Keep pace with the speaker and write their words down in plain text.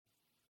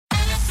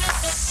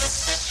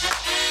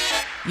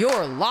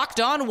You're Locked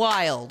On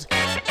Wild,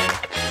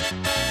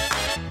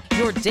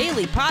 your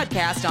daily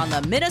podcast on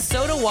the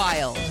Minnesota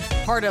Wild,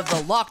 part of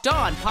the Locked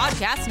On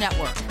Podcast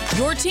Network,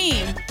 your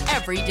team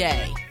every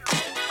day.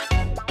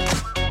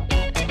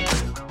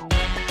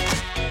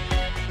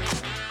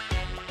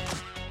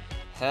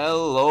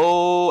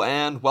 Hello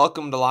and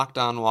welcome to Locked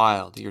On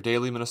Wild, your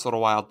daily Minnesota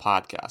Wild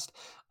podcast.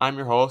 I'm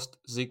your host,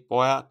 Zeke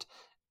Boyat,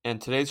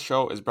 and today's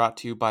show is brought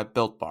to you by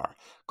Built Bar.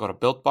 Go to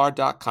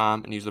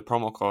BuiltBar.com and use the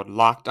promo code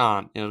LOCKEDON,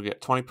 and you'll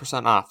get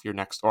 20% off your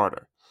next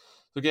order.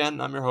 So again,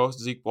 I'm your host,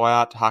 Zeke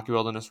Boyat, hockey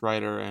wilderness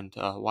writer and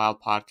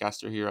Wild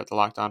podcaster here at the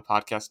Locked On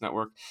Podcast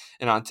Network.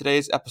 And on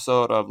today's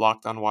episode of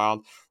Locked On Wild,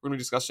 we're going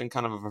to be discussing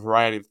kind of a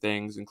variety of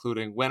things,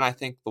 including when I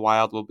think the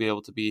Wild will be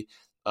able to be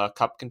a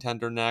cup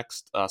contender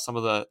next, some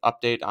of the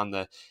update on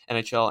the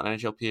NHL and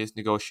NHLPA's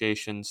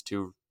negotiations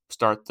to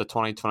start the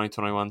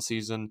 2020-21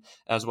 season,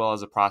 as well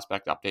as a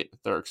prospect update in the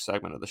third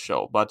segment of the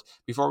show. But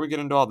before we get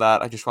into all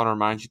that, I just want to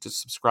remind you to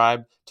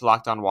subscribe to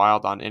Locked On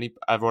Wild on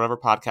whatever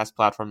podcast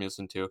platform you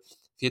listen to.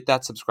 If you hit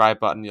that subscribe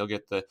button, you'll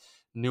get the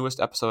newest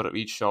episode of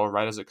each show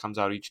right as it comes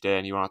out each day,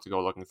 and you won't have to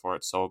go looking for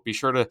it. So be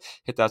sure to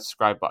hit that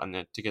subscribe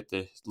button to get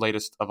the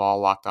latest of all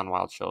Locked On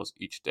Wild shows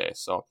each day.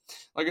 So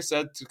like I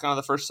said, to kind of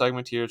the first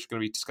segment here, it's going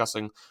to be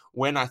discussing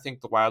when I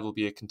think the Wild will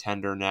be a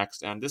contender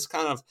next. And this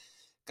kind of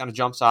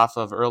jumps off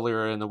of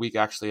earlier in the week,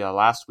 actually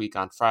last week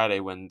on Friday,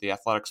 when the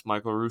Athletics'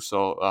 Michael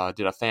Russo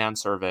did a fan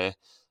survey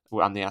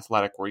on The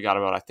Athletic, where he got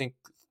about, I think,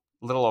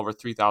 a little over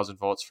 3,000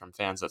 votes from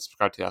fans that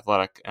subscribe to The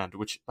Athletic, and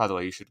which, by the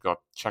way, you should go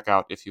check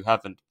out if you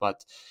haven't.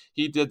 But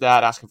he did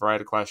that, asking a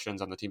variety of questions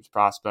on the team's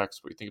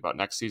prospects, what you think about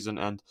next season.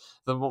 And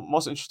the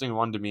most interesting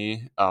one to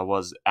me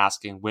was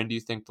asking, when do you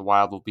think the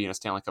Wild will be in a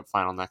Stanley Cup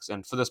final next?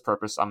 And for this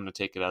purpose, I'm going to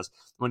take it as,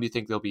 when do you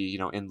think they'll be,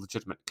 in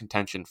legitimate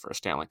contention for a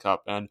Stanley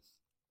Cup? And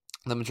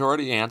the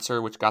majority answer,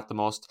 which got the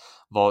most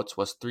votes,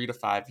 was 3 to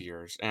 5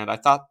 years. And I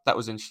thought that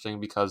was interesting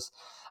because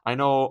I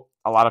know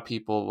a lot of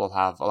people will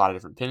have a lot of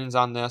different opinions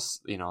on this.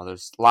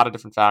 There's a lot of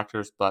different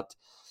factors, but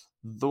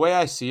the way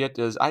I see it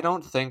is I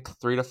don't think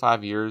 3 to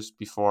 5 years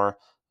before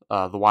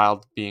the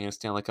Wild being in a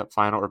Stanley Cup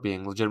final or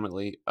being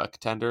legitimately a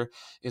contender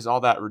is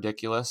all that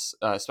ridiculous,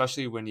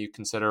 especially when you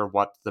consider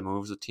what the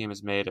moves the team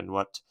has made and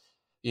what,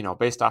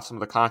 based off some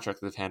of the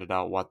contracts they've handed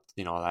out, what,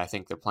 I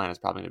think their plan is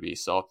probably going to be.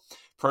 So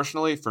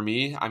personally, for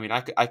me,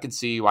 I could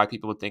see why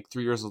people would think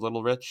 3 years is a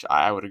little rich.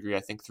 I would agree. I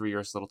think 3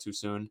 years is a little too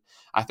soon.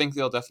 I think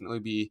they'll definitely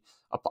be,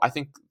 I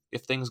think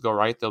if things go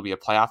right, they'll be a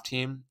playoff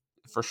team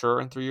for sure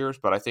in 3 years,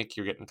 but I think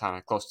you're getting kind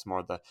of close to more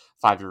of the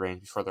 5-year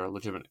range before they're a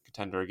legitimate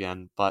contender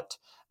again. But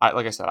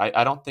like I said,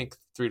 I don't think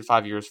 3 to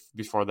 5 years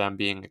before them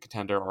being a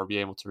contender or be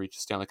able to reach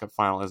the Stanley Cup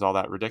final is all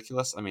that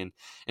ridiculous. And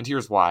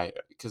here's why.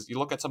 Because you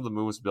look at some of the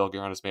moves Bill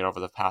Guerin has made over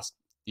the past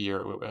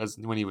year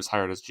when he was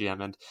hired as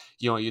GM, and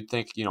you'd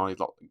think he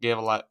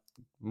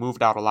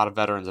moved out a lot of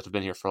veterans that have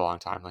been here for a long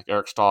time, like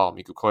Eric Staal,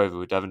 Mikko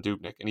Koivu, Devan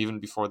Dubnyk, and even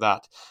before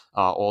that,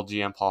 old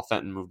GM Paul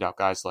Fenton moved out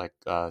guys like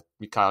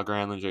Mikael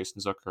Granlund,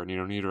 Jason Zucker,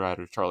 Nino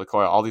Niederreiter, Charlie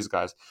Coyle. All these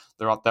guys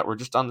that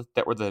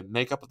were the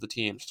makeup of the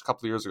team just a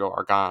couple of years ago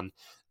are gone,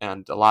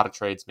 and a lot of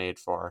trades made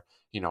for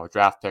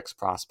draft picks,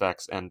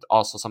 prospects, and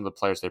also some of the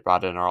players they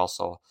brought in are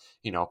also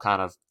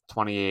kind of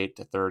 28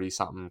 to 30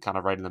 something, kind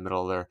of right in the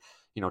middle of their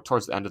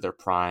towards the end of their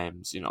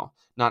primes,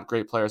 not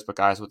great players, but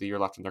guys with a year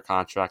left in their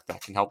contract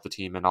that can help the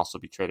team and also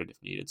be traded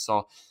if needed.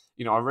 So,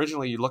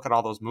 originally you look at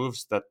all those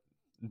moves that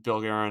Bill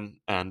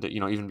Guerin and,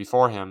 even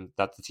before him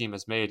that the team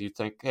has made, you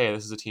think, hey,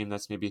 this is a team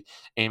that's maybe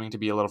aiming to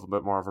be a little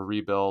bit more of a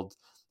rebuild,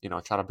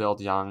 try to build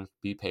young,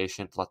 be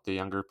patient, let the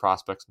younger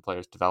prospects and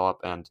players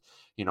develop, and,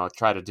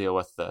 try to deal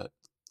with the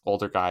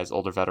older guys,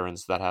 older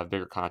veterans that have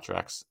bigger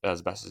contracts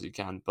as best as you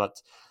can.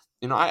 But,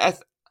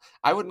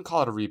 I wouldn't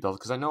call it a rebuild,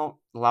 because I know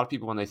a lot of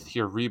people, when they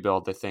hear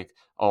rebuild, they think,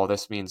 oh,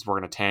 this means we're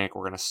going to tank,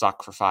 we're going to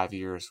suck for 5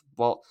 years.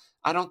 Well,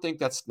 I don't think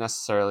that's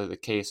necessarily the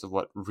case of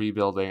what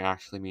rebuilding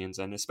actually means,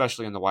 and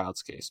especially in the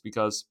Wild's case,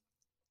 because,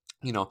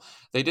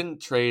 they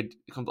didn't trade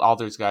all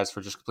these guys for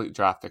just complete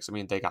draft picks.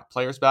 They got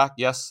players back.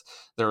 Yes,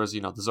 there was,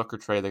 the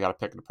Zucker trade, they got a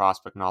pick and a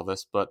prospect and all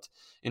this, but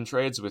in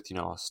trades with,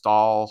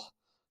 Staal,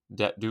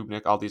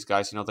 Dubnyk, all these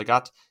guys, they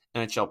got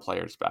NHL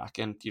players back.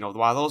 And,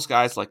 while those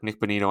guys like Nick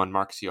Bonino and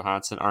Marcus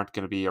Johansson aren't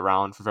going to be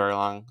around for very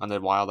long on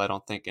the Wild, I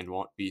don't think, and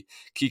won't be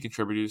key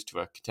contributors to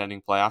a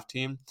contending playoff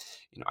team,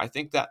 I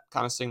think that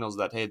kind of signals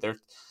that, hey,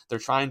 they're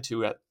trying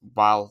to,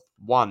 while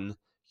one,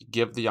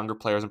 give the younger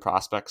players and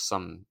prospects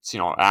some,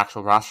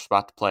 actual roster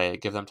spot to play,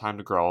 give them time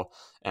to grow,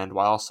 and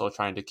while also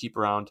trying to keep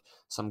around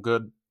some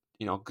good,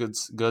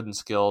 good and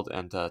skilled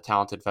and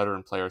talented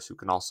veteran players who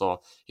can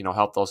also,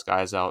 help those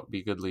guys out,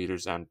 be good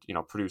leaders, and,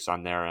 produce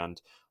on their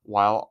end.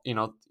 While,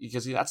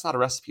 because that's not a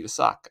recipe to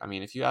suck.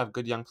 If you have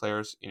good young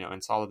players,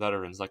 and solid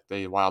veterans like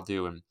the Wild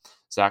do, and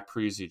Zach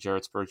Parise,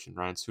 Jared Spurgeon,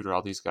 Ryan Suter,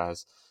 all these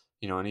guys,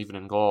 and even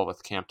in goal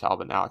with Cam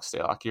Talbot and Alex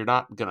Stalock, you're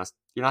not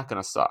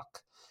gonna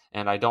suck.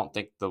 And I don't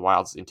think the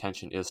Wild's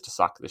intention is to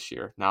suck this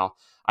year. Now,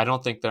 I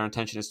don't think their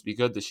intention is to be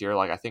good this year.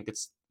 Like, I think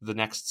it's the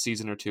next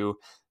season or two,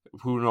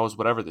 who knows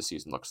whatever the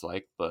season looks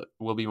like, but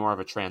will be more of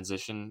a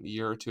transition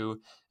year or two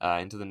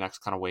into the next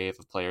kind of wave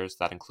of players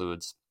that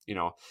includes,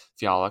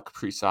 Fiala,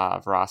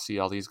 Kaprizov, Rossi,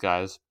 all these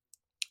guys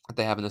that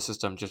they have in the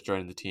system just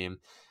joining the team.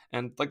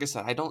 And like I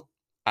said, I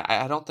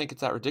don't think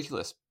it's that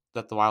ridiculous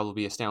that the Wild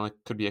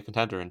could be a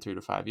contender in 3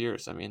 to 5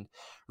 years. I mean,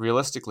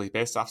 realistically,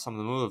 based off some of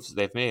the moves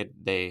they've made,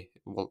 they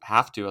will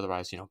have to.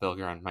 Otherwise, Bill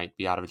Guerin might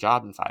be out of a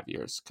job in 5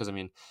 years. Because I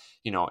mean,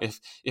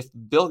 if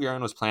Bill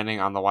Guerin was planning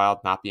on the Wild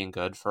not being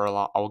good for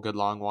a good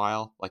long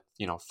while, like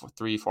for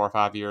 3, 4,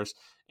 5 years,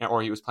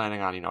 or he was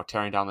planning on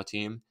tearing down the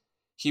team,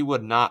 he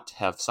would not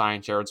have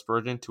signed Jared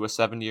Spurgeon to a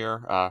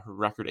 7-year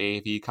record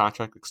AAV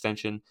contract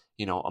extension,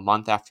 a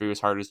month after he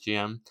was hired as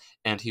GM,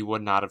 and he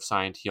would not have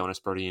signed Jonas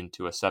Brodin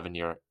to a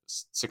 7-year,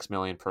 $6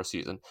 million per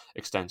season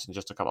extension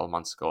just a couple of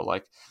months ago.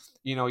 Like,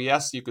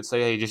 yes, you could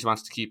say, hey, he just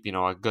wants to keep,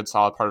 a good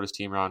solid part of his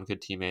team around,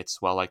 good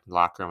teammates, well-liked in the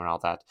locker room and all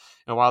that.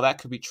 And while that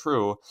could be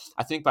true,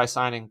 I think by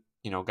signing,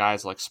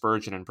 guys like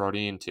Spurgeon and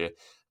Brodin to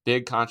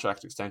big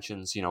contract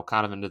extensions,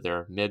 kind of into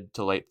their mid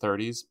to late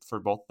 30s for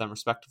both of them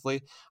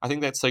respectively, I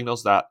think that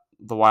signals that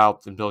the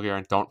Wild and Bill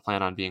Guerin don't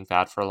plan on being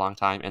bad for a long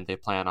time, and they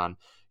plan on,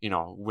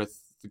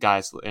 with the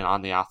guys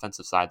on the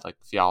offensive side like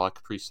Fiala,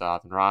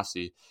 Kaprizov, and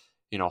Rossi,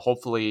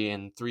 hopefully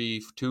in 2,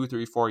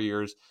 3, 4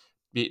 years,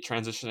 be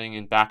transitioning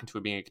and back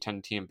into being a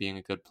contending team, being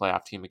a good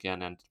playoff team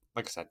again. And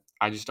like I said,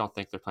 I just don't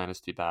think their plan is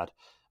to be bad.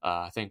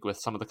 I think with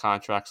some of the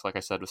contracts, like I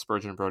said, with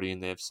Spurgeon and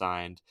Brodin, they've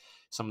signed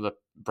some of the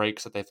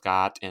breaks that they've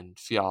got, and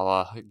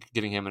Fiala,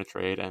 getting him in a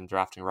trade and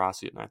drafting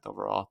Rossi at 9th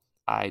overall.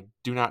 I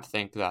do not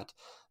think that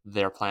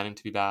they're planning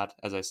to be bad,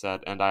 as I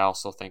said, and I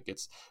also think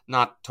it's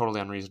not totally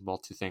unreasonable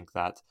to think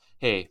that,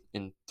 hey,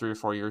 in 3 or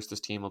 4 years,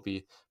 this team will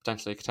be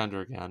potentially a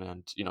contender again.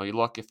 And, you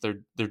look, if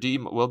their D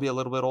will be a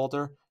little bit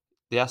older,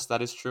 yes,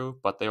 that is true,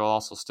 but they will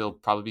also still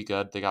probably be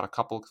good. They got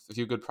a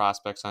few good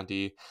prospects on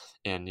D,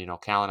 and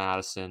Callan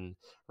Addison,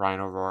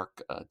 Ryan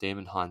O'Rourke,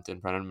 Damon Hunt, and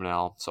Brennan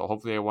Manel. So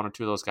hopefully 1 or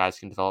 2 of those guys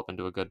can develop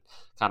into a good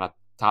kind of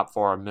top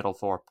 4, middle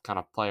 4 kind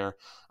of player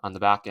on the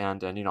back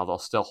end, and they'll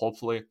still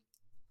hopefully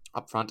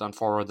up front on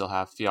forward they'll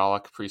have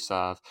Fiala,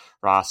 Kaprizov,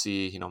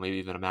 Rossi, maybe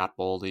even a Matt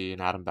Boldy and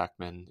Adam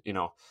Beckman,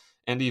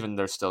 and even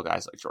there's still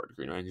guys like Jordan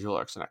Greenway and Joel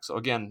Eriksson. So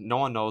again, no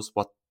one knows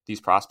what these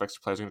prospects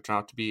or players are going to turn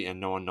out to be, and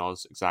no one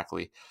knows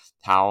exactly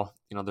how,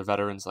 the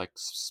veterans like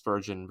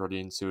Spurgeon,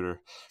 Brodin, Suter,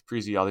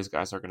 Freese, all these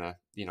guys are going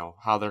to,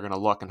 how they're going to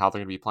look and how they're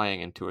going to be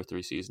playing in 2 or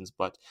 3 seasons.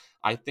 But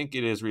I think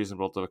it is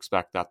reasonable to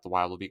expect that the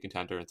Wild will be a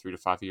contender in 3 to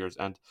 5 years.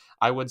 And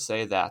I would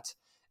say that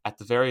at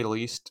the very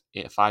least,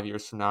 5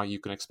 years from now, you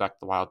can expect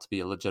the Wild to be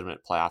a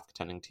legitimate playoff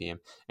contending team,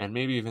 and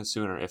maybe even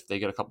sooner if they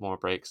get a couple more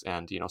breaks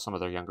and, some of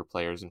their younger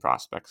players and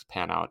prospects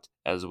pan out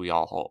as we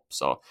all hope.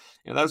 So,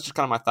 that was just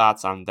kind of my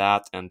thoughts on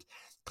that. And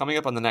coming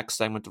up on the next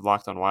segment of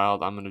Locked On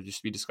Wild, I'm going to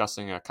just be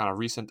discussing a kind of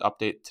recent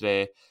update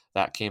today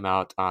that came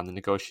out on the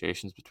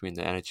negotiations between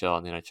the NHL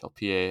and the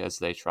NHLPA as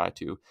they try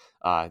to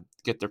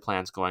get their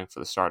plans going for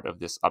the start of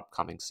this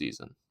upcoming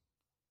season.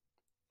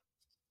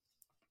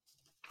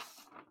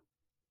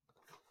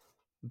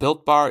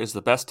 Built Bar is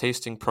the best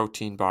tasting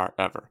protein bar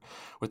ever.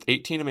 With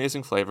 18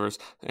 amazing flavors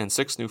and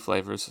 6 new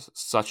flavors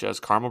such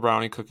as caramel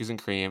brownie, cookies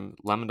and cream,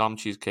 lemon dome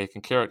cheesecake,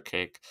 and carrot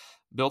cake,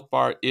 Built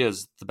Bar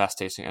is the best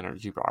tasting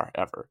energy bar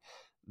ever.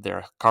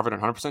 They're covered in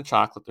 100%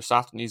 chocolate, they're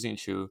soft and easy to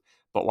chew,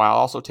 but while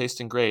also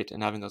tasting great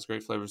and having those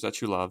great flavors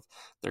that you love,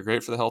 they're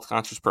great for the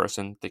health-conscious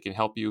person. They can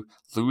help you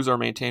lose or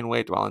maintain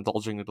weight while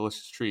indulging in a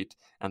delicious treat,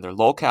 and they're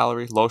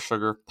low-calorie,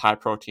 low-sugar,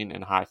 high-protein,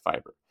 and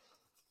high-fiber.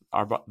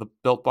 The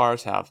Built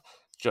Bars have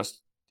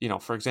just,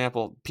 for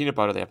example, peanut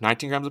butter, they have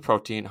 19 grams of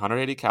protein,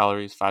 180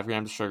 calories, 5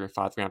 grams of sugar,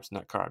 5 grams of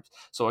net carbs.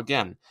 So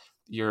again,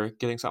 you're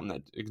getting something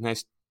that is a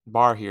nice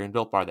bar here in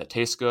Built Bar that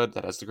tastes good,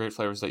 that has the great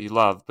flavors that you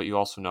love, but you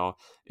also know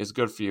is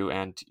good for you,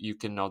 and you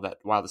can know that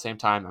while at the same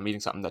time I'm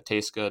eating something that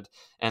tastes good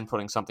and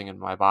putting something in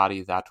my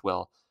body that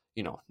will,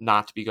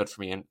 not be good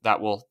for me, and that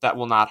will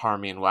not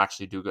harm me and will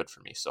actually do good for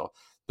me. So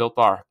Built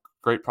Bar,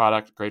 great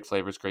product, great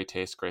flavors, great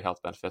taste, great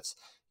health benefits.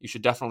 You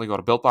should definitely go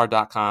to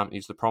BuiltBar.com and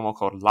use the promo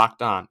code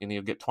LOCKEDON, and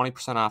you'll get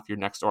 20% off your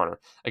next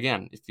order.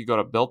 Again, if you go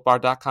to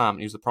BuiltBar.com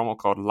and use the promo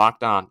code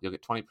LOCKEDON, you'll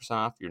get 20%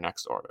 off your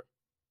next order.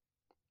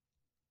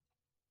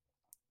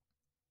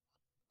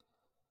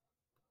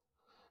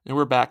 And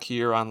we're back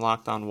here on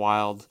Locked On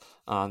Wild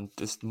on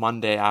this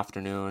Monday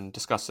afternoon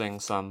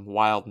discussing some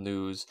Wild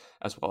news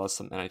as well as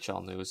some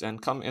NHL news. And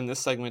in this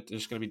segment, we're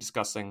just going to be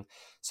discussing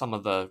some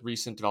of the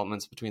recent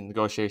developments between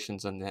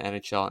negotiations and the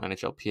NHL and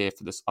NHLPA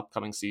for this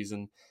upcoming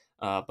season.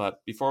 But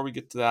before we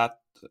get to that,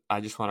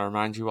 I just want to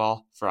remind you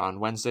all for on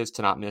Wednesdays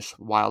to not miss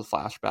Wild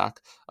Flashback,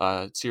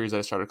 a series that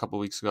I started a couple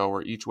weeks ago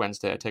where each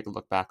Wednesday I take a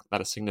look back at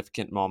a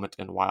significant moment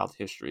in Wild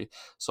history.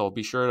 So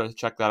be sure to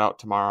check that out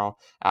tomorrow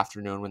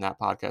afternoon when that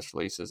podcast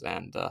releases,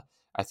 and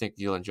I think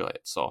you'll enjoy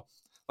it. So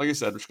like I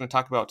said, we're just going to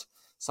talk about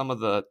some of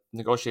the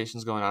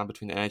negotiations going on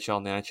between the NHL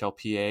and the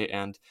NHLPA,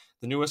 and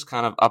the newest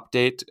kind of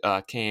update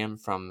came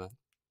from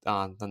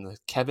the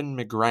Kevin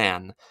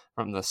McGran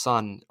from the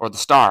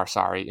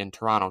Star in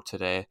Toronto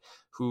today,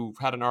 who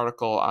had an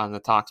article on the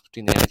talks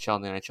between the NHL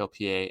and the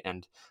NHLPA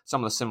and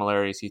some of the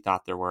similarities he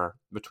thought there were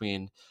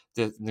between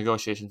the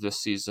negotiations this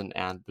season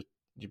and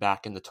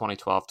back in the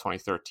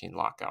 2012-2013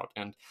 lockout.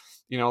 And,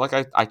 like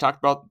I talked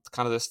about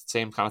kind of this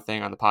same kind of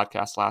thing on the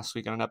podcast last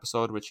week in an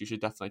episode, which you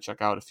should definitely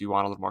check out if you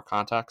want a little more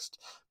context.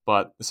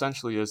 But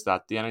essentially is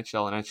that the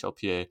NHL and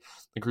NHLPA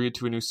agreed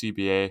to a new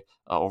CBA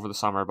over the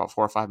summer about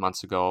 4 or 5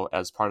 months ago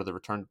as part of the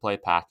return to play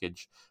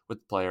package with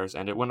the players.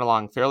 And it went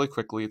along fairly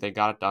quickly. They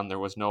got it done. There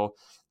was no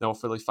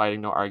really fighting,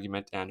 no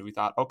argument. And we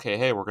thought, okay,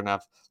 hey, we're going to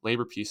have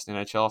labor peace in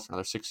the NHL for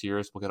another 6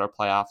 years. We'll get our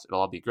playoffs.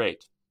 It'll all be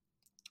great.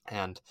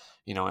 And,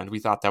 and we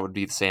thought that would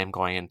be the same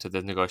going into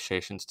the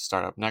negotiations to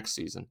start up next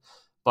season.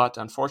 But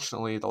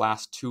unfortunately, the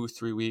last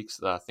 2-3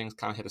 weeks, things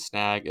kind of hit a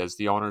snag as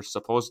the owners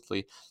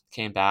supposedly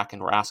came back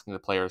and were asking the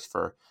players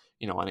for,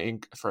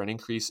 an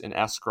increase in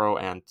escrow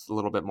and a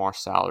little bit more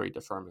salary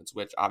deferments,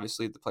 which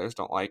obviously the players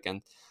don't like.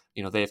 And,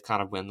 they've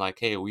kind of been like,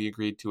 hey, we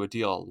agreed to a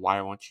deal. Why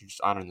aren't you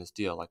just honoring this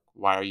deal? Like,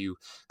 why are you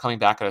coming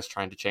back at us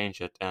trying to change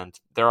it? And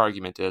their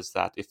argument is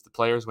that if the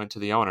players went to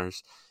the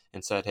owners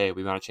and said, hey,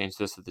 we want to change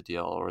this of the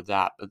deal or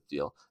that of the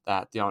deal,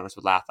 that the owners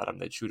would laugh at them.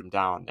 They'd shoot them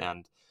down.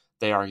 And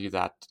they argue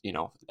that,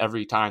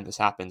 every time this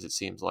happens, it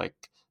seems like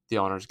the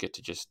owners get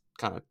to just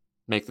kind of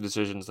make the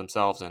decisions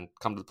themselves and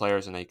come to the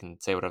players and they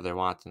can say whatever they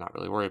want and not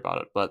really worry about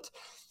it. But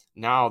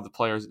now the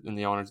players and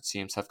the owners, it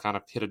seems, have kind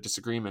of hit a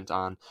disagreement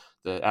on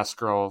the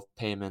escrow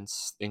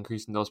payments,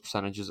 increasing those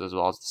percentages as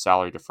well as the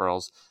salary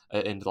deferrals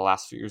into the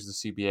last few years of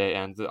the CBA.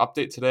 And the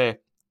update today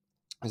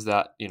is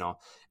that,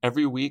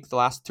 every week, the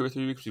last 2 or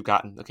 3 weeks, we've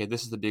gotten, okay,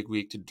 this is the big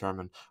week to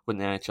determine when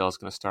the NHL is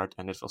going to start,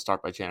 and it will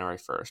start by January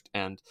 1st.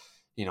 And,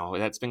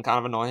 that's been kind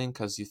of annoying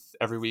because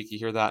every week you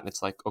hear that and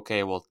it's like,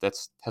 okay, well, that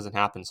hasn't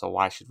happened. So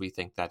why should we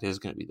think that is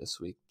going to be this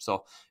week?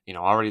 So,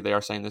 already they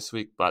are saying this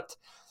week, but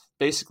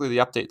basically the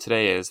update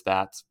today is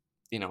that,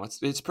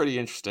 it's pretty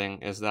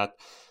interesting is that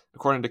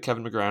according to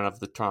Kevin McGran of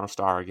the Toronto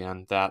Star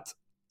again, that,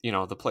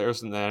 the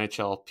players in the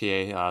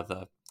NHLPA,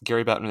 the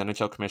Gary Bettman, the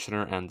NHL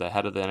commissioner, and the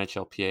head of the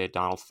NHLPA,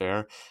 Donald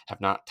Fair,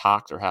 have not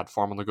talked or had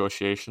formal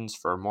negotiations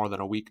for more than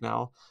a week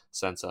now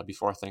since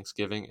before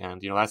Thanksgiving.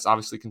 And, that's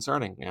obviously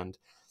concerning. And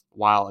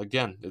while,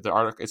 again,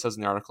 it says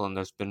in the article, and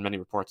there's been many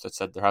reports that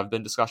said there have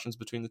been discussions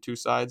between the two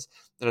sides,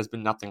 there has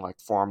been nothing like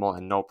formal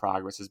and no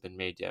progress has been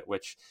made yet,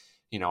 which,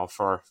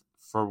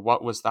 for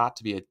what was thought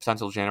to be a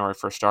potential January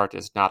 1st start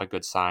is not a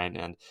good sign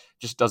and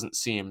just doesn't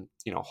seem,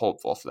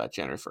 hopeful for that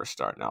January 1st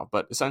start now.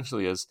 But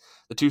essentially is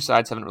the two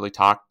sides haven't really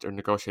talked or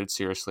negotiated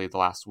seriously the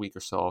last week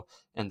or so,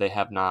 and they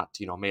have not,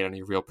 made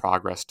any real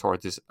progress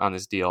towards on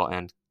this deal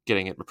and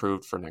getting it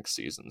approved for next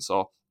season.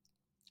 So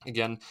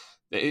again,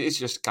 it's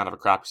just kind of a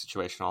crappy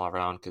situation all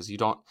around because you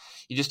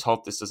just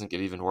hope this doesn't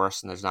get even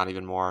worse and there's not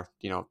even more,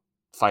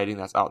 fighting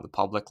that's out in the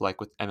public, like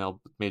with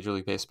Major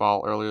League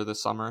Baseball earlier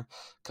this summer.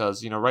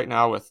 Because, right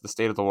now with the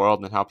state of the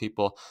world and how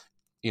people,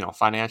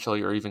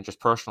 financially or even just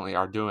personally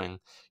are doing,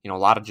 a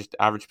lot of just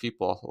average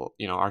people,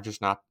 are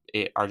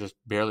just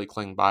barely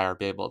clinging by or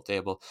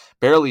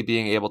barely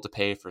being able to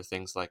pay for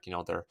things like,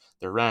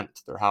 their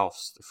rent, their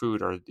house, their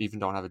food, or even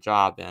don't have a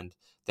job. And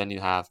then you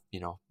have,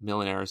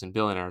 millionaires and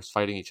billionaires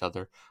fighting each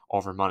other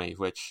over money,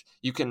 which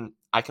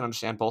I can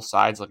understand both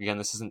sides. Like, again,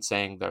 this isn't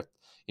saying that,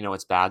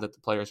 it's bad that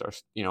the players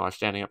are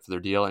standing up for their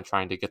deal and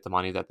trying to get the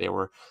money that they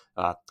were,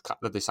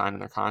 that they signed in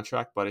their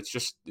contract. But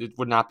it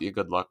would not be a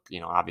good look,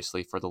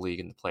 obviously for the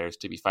league and the players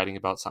to be fighting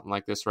about something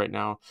like this right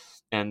now.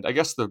 And I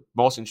guess the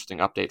most interesting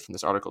update from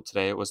this article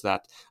today was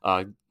that,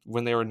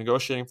 when they were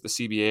negotiating for the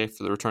CBA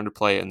for the return to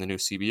play in the new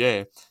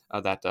CBA,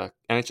 that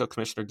NHL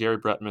Commissioner Gary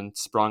Bettman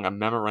sprung a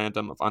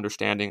memorandum of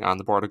understanding on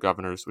the Board of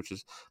Governors, which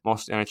is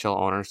most NHL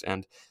owners,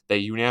 and they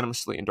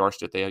unanimously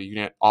endorsed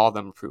it. All of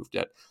them approved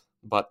it.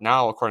 But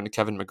now, according to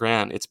Kevin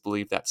McGran, it's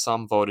believed that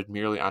some voted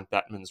merely on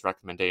Bettman's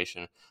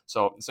recommendation.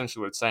 So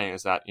essentially what it's saying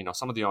is that,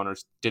 some of the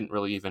owners didn't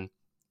really even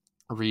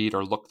read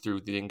or look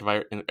through the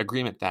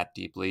agreement that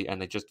deeply,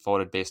 and they just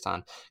voted based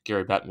on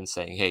Gary Bettman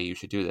saying, hey, you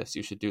should do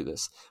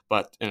this.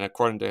 But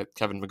according to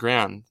Kevin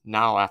McGran,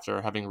 now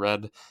after having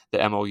read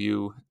the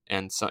MOU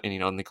and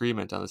an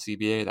agreement on the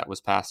CBA that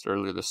was passed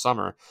earlier this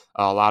summer,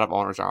 a lot of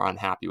owners are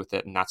unhappy with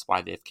it, and that's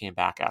why they've came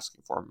back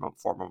asking for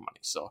more money.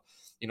 So,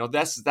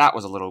 that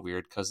was a little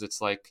weird because it's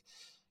like,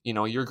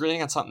 you're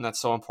agreeing on something that's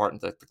so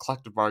important, like the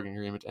collective bargaining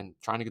agreement and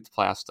trying to get the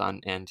playoffs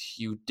done, and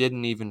you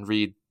didn't even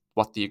read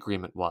what the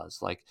agreement was.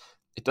 Like,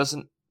 it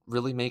doesn't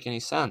really make any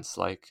sense.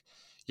 Like,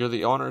 you're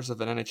the owners of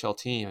an NHL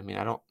team. I mean,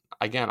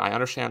 I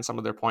understand some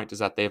of their point is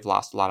that they've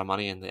lost a lot of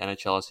money and the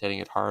NHL is hitting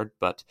it hard.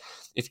 But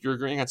if you're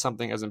agreeing on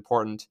something as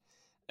important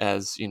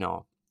as,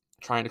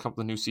 trying to come up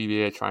with a new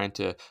CBA, trying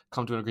to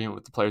come to an agreement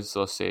with the Players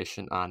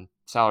Association on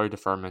salary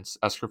deferments,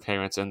 escrow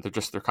payments, and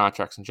their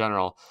contracts in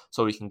general,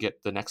 so we can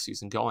get the next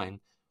season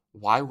going,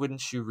 why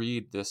wouldn't you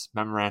read this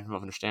memorandum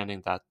of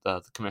understanding that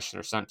the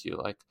commissioner sent you?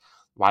 Like,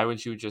 why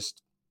would you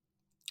just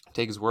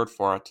take his word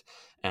for it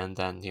and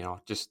then,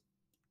 just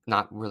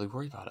not really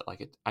worry about it.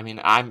 Like I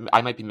mean,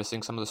 I might be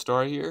missing some of the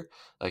story here.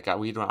 Like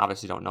we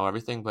obviously don't know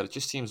everything, but it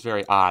just seems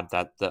very odd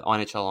that the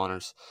NHL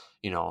owners,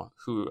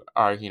 who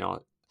are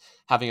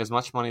having as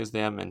much money as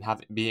them and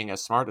being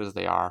as smart as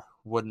they are,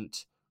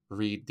 wouldn't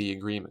read the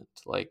agreement.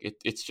 Like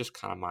it's just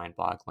kind of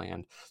mind-boggling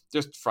and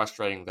just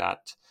frustrating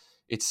that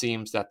it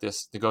seems that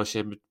this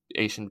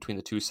negotiation between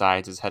the two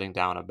sides is heading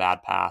down a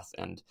bad path.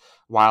 And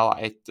while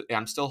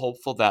I'm still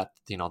hopeful that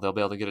they'll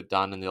be able to get it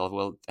done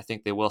and I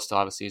think they will still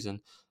have a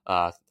season.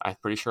 I'm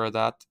pretty sure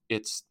that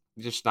it's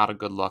just not a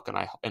good look, and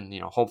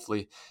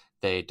hopefully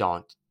they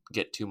don't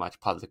get too much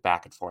public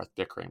back and forth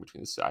bickering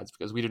between the sides,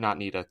 because we do not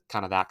need that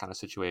kind of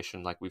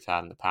situation like we've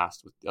had in the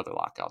past with the other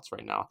lockouts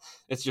right now.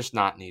 It's just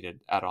not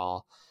needed at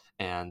all.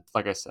 And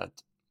like I said,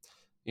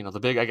 the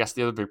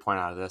other big point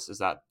out of this is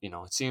that,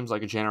 it seems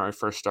like a January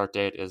 1st start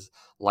date is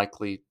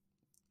likely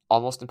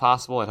almost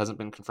impossible. It hasn't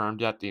been confirmed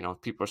yet.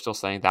 People are still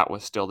saying that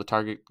was still the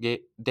target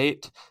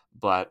date,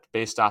 but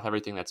based off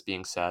everything that's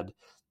being said,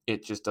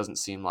 it just doesn't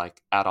seem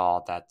like at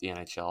all that the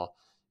NHL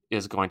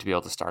is going to be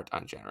able to start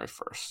on January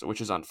 1st,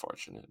 which is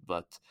unfortunate.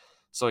 But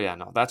so yeah,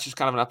 no, that's just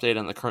kind of an update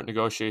on the current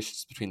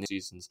negotiations between the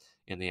seasons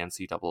in the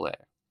NCAA.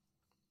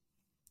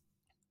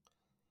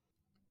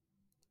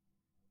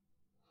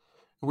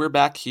 We're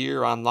back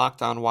here on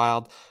Locked On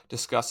Wild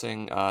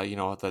discussing,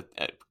 the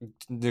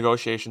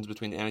negotiations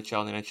between the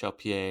NHL and the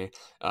NHLPA,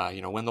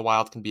 when the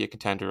Wild can be a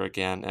contender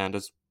again. And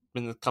as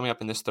been coming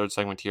up in this third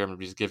segment here, I'm going to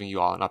be just giving you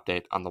all an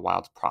update on the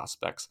Wild's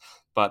prospects.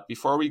 But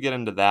before we get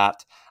into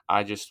that,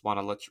 I just want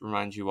to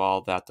remind you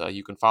all that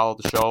you can follow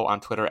the show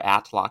on Twitter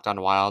at Locked On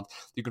Wild.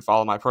 You can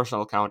follow my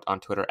personal account on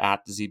Twitter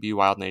at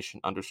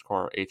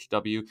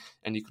ZBWildNation_HW.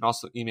 And you can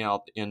also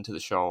email into the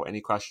show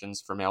any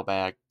questions for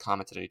mailbag,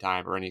 comments at any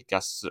time, or any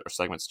guests or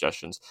segment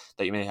suggestions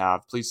that you may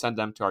have. Please send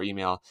them to our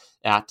email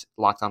at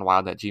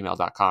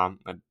lockedonwild@gmail.com.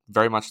 I'd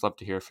very much love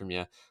to hear from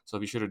you, so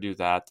be sure to do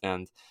that.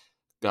 And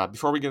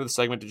before we get into the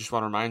segment, I just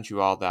want to remind you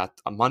all that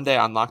on Monday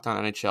on Locked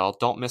On NHL,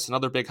 don't miss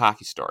another big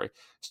hockey story.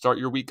 Start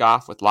your week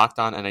off with Locked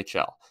On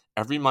NHL.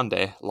 Every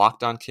Monday,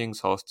 Locked On Kings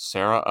host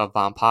Sarah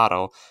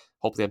Avampado,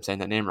 hopefully I'm saying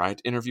that name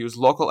right, interviews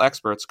local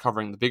experts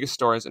covering the biggest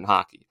stories in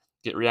hockey.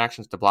 Get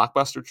reactions to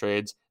blockbuster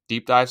trades,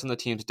 deep dives on the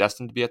teams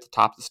destined to be at the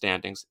top of the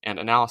standings, and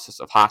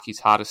analysis of hockey's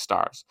hottest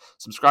stars.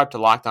 Subscribe to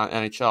Locked On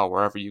NHL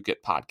wherever you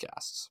get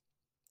podcasts.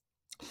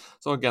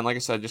 So again, like I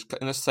said, just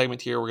in this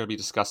segment here, we're going to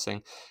be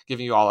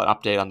giving you all an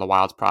update on the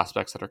Wild's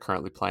prospects that are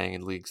currently playing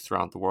in leagues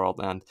throughout the world.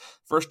 And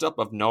first up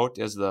of note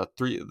is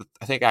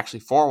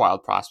four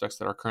Wild prospects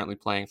that are currently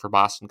playing for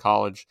Boston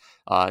College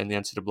in the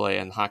NCAA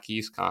and Hockey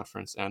East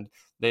Conference. And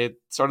they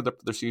started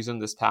their season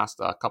this past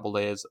couple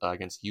days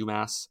against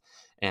UMass.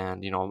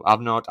 And,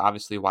 of note,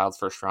 obviously, Wild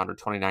first rounder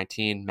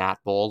 2019, Matt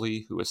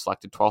Boldy, who was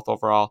selected 12th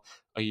overall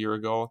a year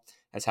ago,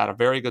 has had a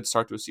very good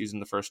start to his season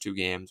the first two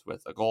games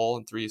with a goal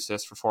and 3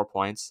 assists for 4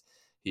 points.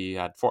 He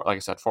had 4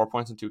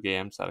 points in 2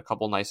 games, had a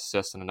couple nice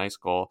assists and a nice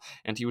goal.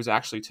 And he was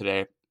actually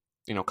today,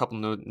 a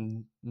couple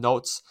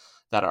notes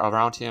that are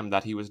around him,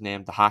 that he was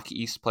named the Hockey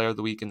East Player of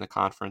the Week in the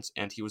conference.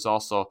 And he was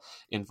also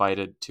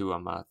invited to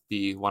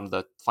be one of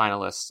the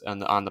finalists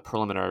on the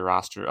preliminary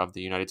roster of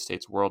the United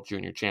States World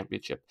Junior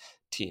Championship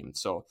team.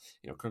 So,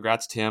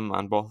 congrats to him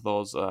on both of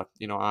those,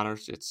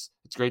 honors. It's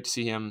great to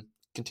see him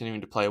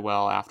continuing to play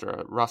well after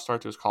a rough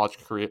start to his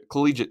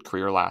collegiate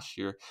career last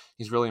year.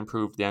 He's really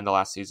improved the end of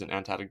last season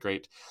and had a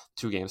great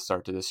 2-game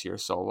start to this year.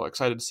 So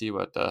excited to see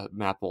what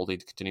Matt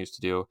Boldy continues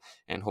to do,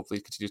 and hopefully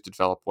continues to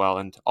develop well.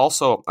 And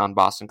also on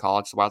Boston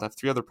College, the Wild have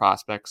 3 other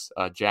prospects,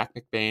 Jack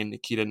McBain,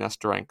 Nikita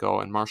Nestorenko,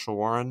 and Marshall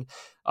Warren.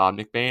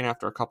 McBain,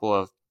 after a couple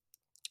of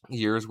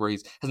years where he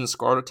hasn't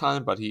scored a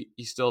ton, but he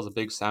still is a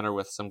big center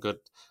with some good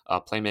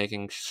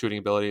playmaking, shooting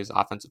abilities,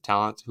 offensive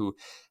talent, who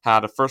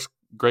had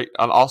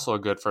also a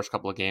good first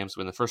couple of games.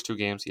 In the first 2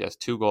 games, he has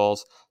 2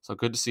 goals, so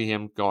good to see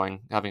him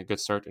having a good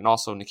start. And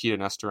also Nikita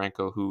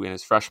Nestorenko, who in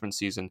his freshman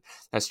season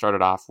has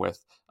started off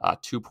with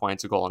 2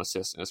 points, a goal, and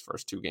assist in his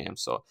first 2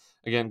 games. So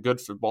again,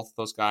 good for both of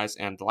those guys.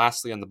 And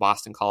lastly, on the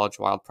Boston College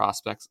Wild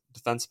prospects,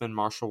 defenseman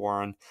Marshall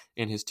Warren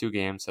in his 2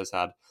 games has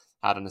had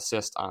an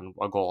assist on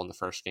a goal in the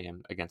first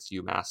game against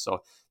UMass.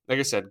 So, like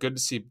I said, good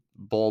to see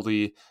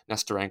Boldy,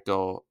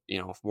 Nestorenko,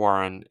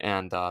 Warren,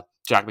 and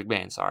Jack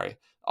McBain,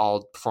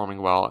 all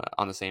performing well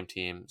on the same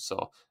team.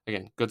 So,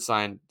 again, good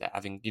sign that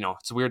having,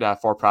 it's weird to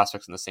have 4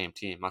 prospects in the same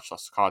team, much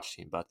less a college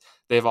team, but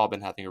they've all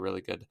been having a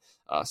really good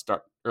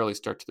early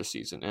start to their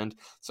season. And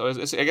so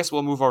I guess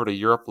we'll move over to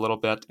Europe a little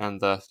bit, and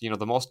the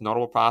most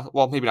notable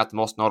maybe not the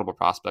most notable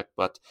prospect,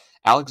 but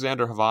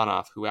Alexander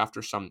Havanov, who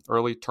after some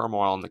early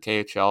turmoil in the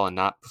KHL and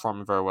not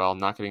performing very well,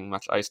 not getting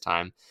much ice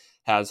time,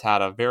 has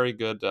had a very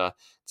good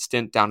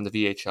stint down in the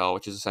VHL,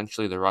 which is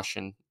essentially the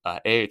Russian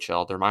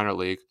AHL, their minor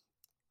league,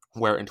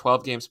 where in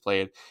 12 games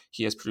played,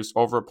 he has produced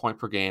over a point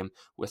per game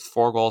with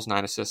 4 goals,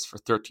 9 assists for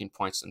 13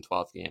 points in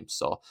 12 games.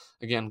 So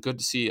again, good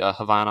to see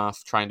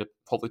Havanov trying to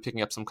hopefully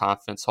picking up some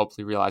confidence,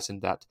 hopefully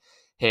realizing that,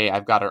 hey,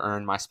 I've got to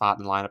earn my spot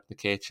in the lineup in the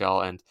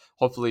KHL, and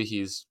hopefully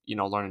he's,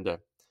 learning to,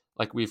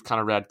 like we've kind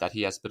of read, that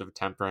he has a bit of a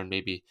temper and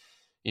maybe,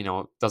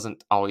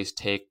 doesn't always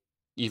take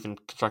even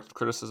constructive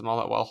criticism all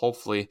that well.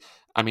 Hopefully,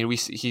 I mean,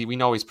 we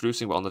know he's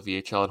producing well in the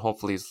VHL, and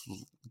hopefully he's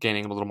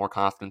gaining a little more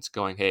confidence,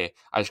 going, hey,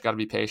 I just got to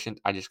be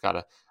patient. I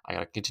gotta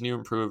continue to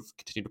improve,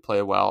 continue to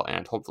play well,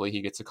 and hopefully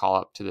he gets a call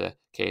up to the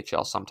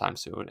KHL sometime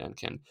soon and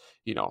can,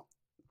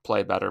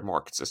 play better,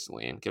 more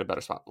consistently, and get a better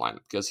spot in the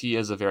lineup, because he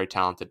is a very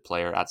talented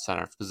player at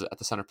the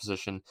center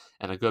position,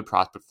 and a good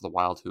prospect for the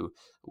Wild, who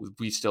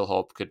we still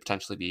hope could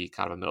potentially be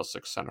kind of a middle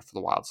six center for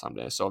the Wild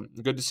someday. So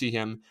good to see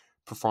him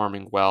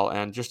performing well.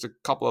 And just a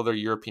couple other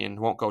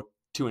European, won't go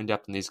too in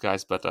depth in these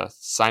guys, but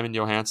Simon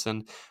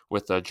Johansson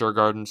with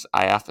Djurgårdens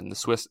IF in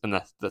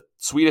the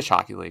Swedish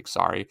Hockey League,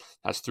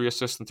 has 3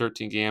 assists in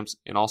 13 games,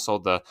 and also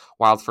the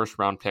Wild first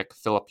round pick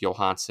Philip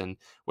Johansson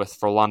with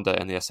Frölunda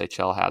in the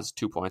SHL has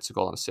 2 points, a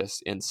goal, and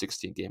assist in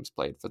 16 games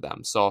played for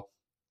them. So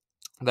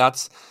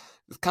that's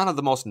kind of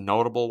the most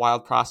notable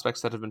Wild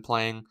prospects that have been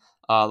playing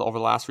over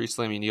the last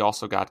recently. I mean, you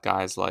also got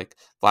guys like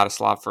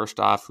Vladislav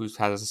Firstov, who's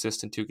had his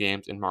assist in 2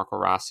 games, and Marco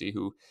Rossi,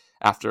 who,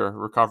 after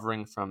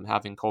recovering from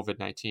having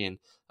COVID-19,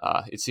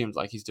 it seems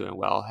like he's doing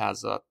well.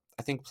 Has, I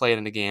think, played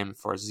in a game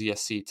for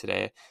ZSC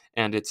today,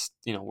 and it's,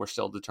 we're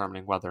still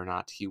determining whether or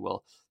not he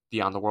will be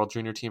on the World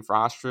Junior team for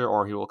Austria,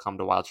 or he will come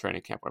to Wild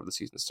training camp whenever the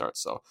season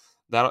starts. So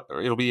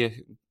it'll be a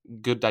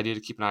good idea to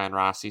keep an eye on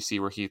Rossi,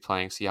 see where he's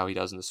playing, see how he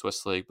does in the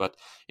Swiss League. But,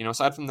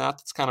 aside from that,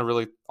 that's kind of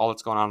really all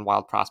that's going on in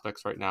Wild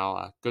prospects right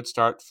now. Good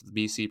start for the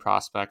BC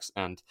prospects,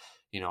 and,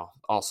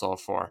 also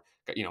for,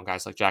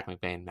 guys like Jack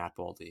McBain, Matt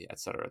Boldy, et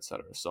cetera, et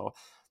cetera. So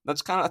I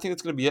think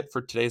that's going to be it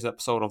for today's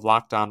episode of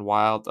Locked On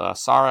Wild.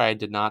 Sorry I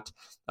did not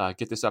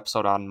get this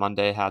episode on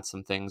Monday. Had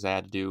some things I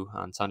had to do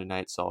on Sunday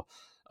night, so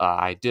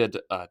I did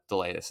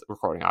delay this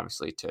recording,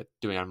 obviously, to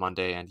doing on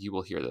Monday, and you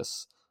will hear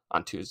this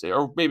on Tuesday,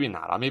 or maybe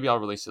not. Maybe I'll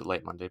release it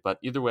late Monday, but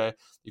either way,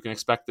 you can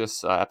expect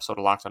this episode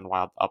of Locked On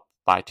Wild up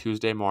by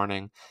Tuesday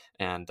morning.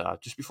 And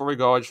just before we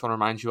go, I just want to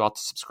remind you all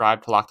to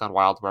subscribe to Locked On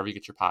Wild wherever you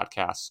get your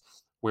podcasts.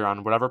 We're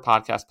on whatever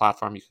podcast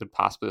platform you could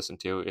possibly listen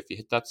to. If you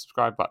hit that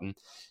subscribe button,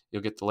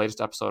 you'll get the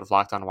latest episode of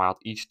Locked On Wild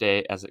each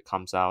day as it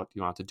comes out. You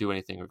don't have to do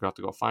anything. You're going to have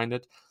to go find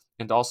it.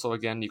 And also,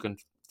 again, you can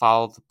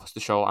follow the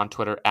show on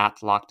Twitter at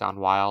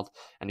LockedOnWild,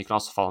 and you can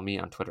also follow me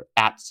on Twitter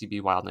at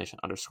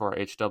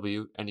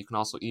CBWildNation_HW, and you can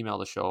also email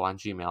the show on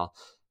Gmail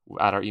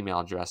at our email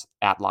address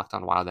at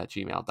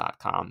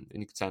lockedonwild@gmail.com.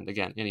 And you can send,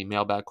 again, any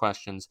mailbag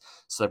questions,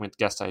 segment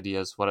guest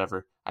ideas,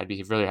 whatever. I'd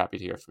be really happy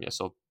to hear from you.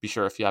 So be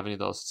sure, if you have any of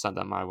those, send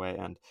them my way.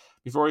 And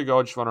before we go,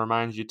 I just want to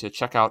remind you to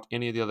check out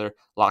any of the other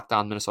Locked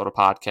On Minnesota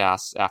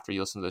podcasts after you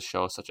listen to this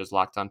show, such as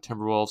Locked On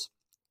Timberwolves,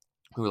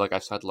 who, like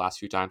I've said the last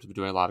few times, have been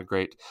doing a lot of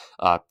great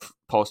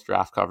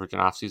post-draft coverage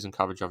and off-season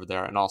coverage over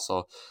there, and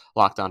also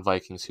Locked On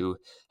Vikings, who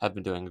have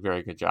been doing a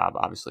very good job,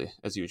 obviously,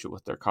 as usual,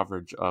 with their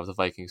coverage of the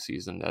Vikings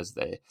season as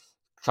they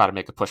try to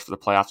make a push for the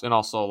playoffs, and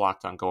also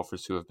Locked On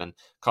Gophers, who have been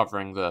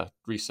covering the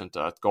recent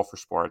Gopher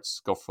sports,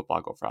 Gopher football,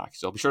 Gopher hockey.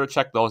 So be sure to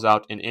check those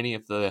out in any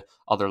of the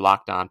other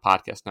Locked On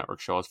Podcast Network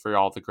shows for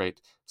all the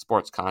great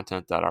sports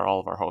content that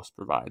all of our hosts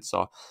provide.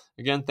 So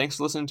again, thanks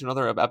for listening to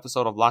another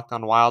episode of Locked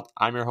On Wild.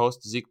 I'm your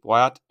host, Zeke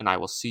Boyat, and I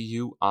will see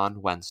you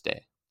on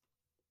Wednesday.